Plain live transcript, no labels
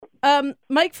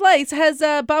Mike Fleiss, has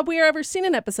Bob Weir ever seen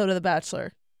an episode of The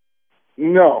Bachelor?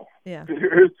 No. Yeah.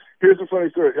 Here's a funny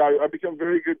story. I've become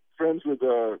very good friends with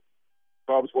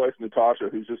Bob's wife, Natasha,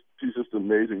 she's just an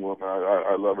amazing woman.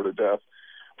 I love her to death.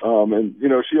 And,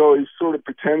 she always sort of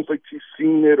pretends like she's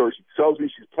seen it, or she tells me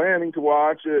she's planning to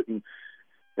watch it.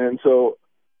 And so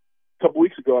a couple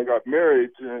weeks ago, I got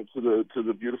married to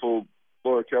the beautiful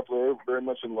Laura Kepler, very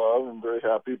much in love and very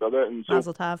happy about that. And so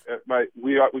Mazel tov.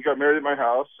 We got married at my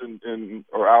house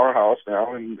or our house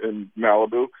now in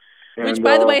Malibu. And, which,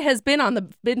 by the way, has been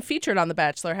featured on The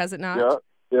Bachelor, has it not?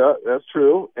 Yeah, that's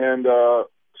true. And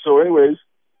so anyways,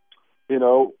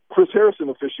 Chris Harrison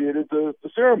officiated the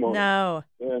ceremony. No.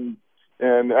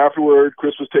 And afterward,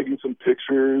 Chris was taking some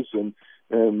pictures and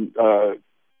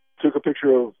took a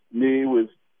picture of me with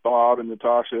Bob and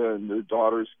Natasha and their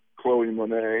daughters, Chloe and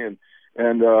Monet,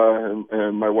 and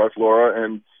my wife Laura.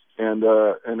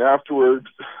 And afterward,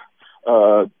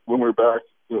 when we were back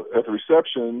at the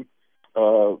reception,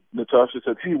 Natasha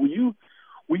said, "Hey, will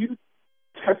you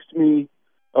text me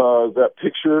that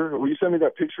picture? Will you send me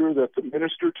that picture that the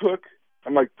minister took?"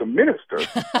 I'm like, "The minister?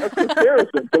 That's Chris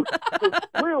Harrison." So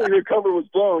clearly her cover was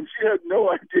blown. She had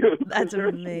no idea who That's Chris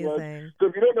Harrison amazing. was. So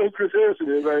if you don't know who Chris Harrison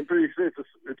is,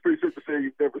 it's pretty safe to say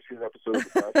you've never seen an episode of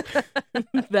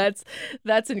The Bachelor.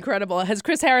 That's incredible. Has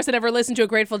Chris Harrison ever listened to a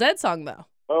Grateful Dead song, though?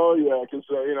 Oh yeah, because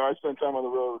I spend time on the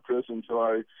road with Chris, and so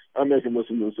I make him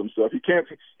listen to some stuff. He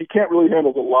can't really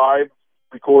handle the live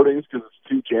recordings because it's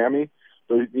too jammy.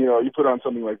 But you put on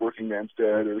something like Working Man's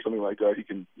Dead or something like that, he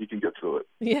can get through it.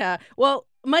 Yeah. Well,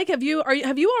 Mike, have you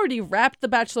already wrapped the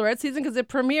Bachelorette season? Because it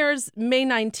premieres May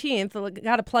 19th.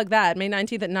 Got to plug that. May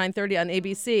 19th at 9:30 on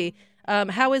ABC.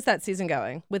 How is that season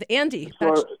going with Andi?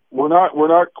 So we're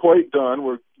not quite done.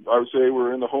 I would say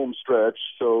we're in the home stretch.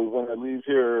 So when I leave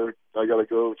here, I got to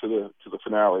go to the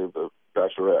finale of the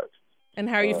Bachelorette. And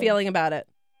how are you feeling about it?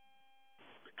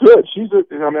 Good.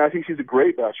 I think she's a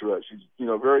great Bachelorette. She's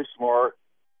very smart.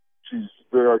 She's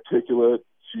very articulate.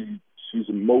 She's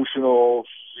emotional.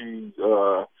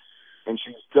 And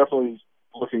she's definitely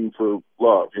looking for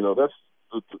love. That's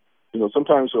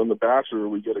sometimes on The Bachelor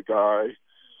we get a guy,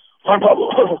 Juan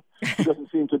Pablo, who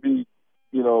doesn't seem to be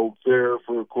there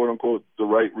for quote unquote the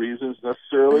right reasons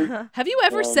necessarily. Uh-huh. Have you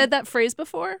ever said that phrase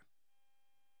before?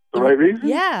 The right reasons?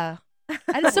 Yeah.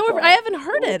 I haven't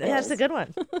heard it. Yeah, it's a good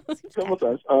one. Several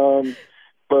times.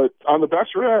 But on The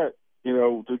Bachelorette,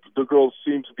 the girls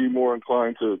seem to be more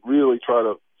inclined to really try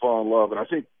to fall in love, and I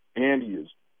think Andi is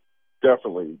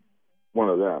definitely one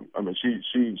of them. I mean,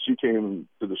 she came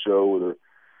to the show with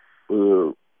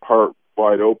her heart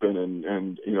wide open,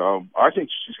 and I think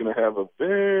she's going to have a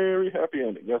very happy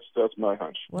ending. That's my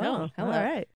hunch. Wow. All right.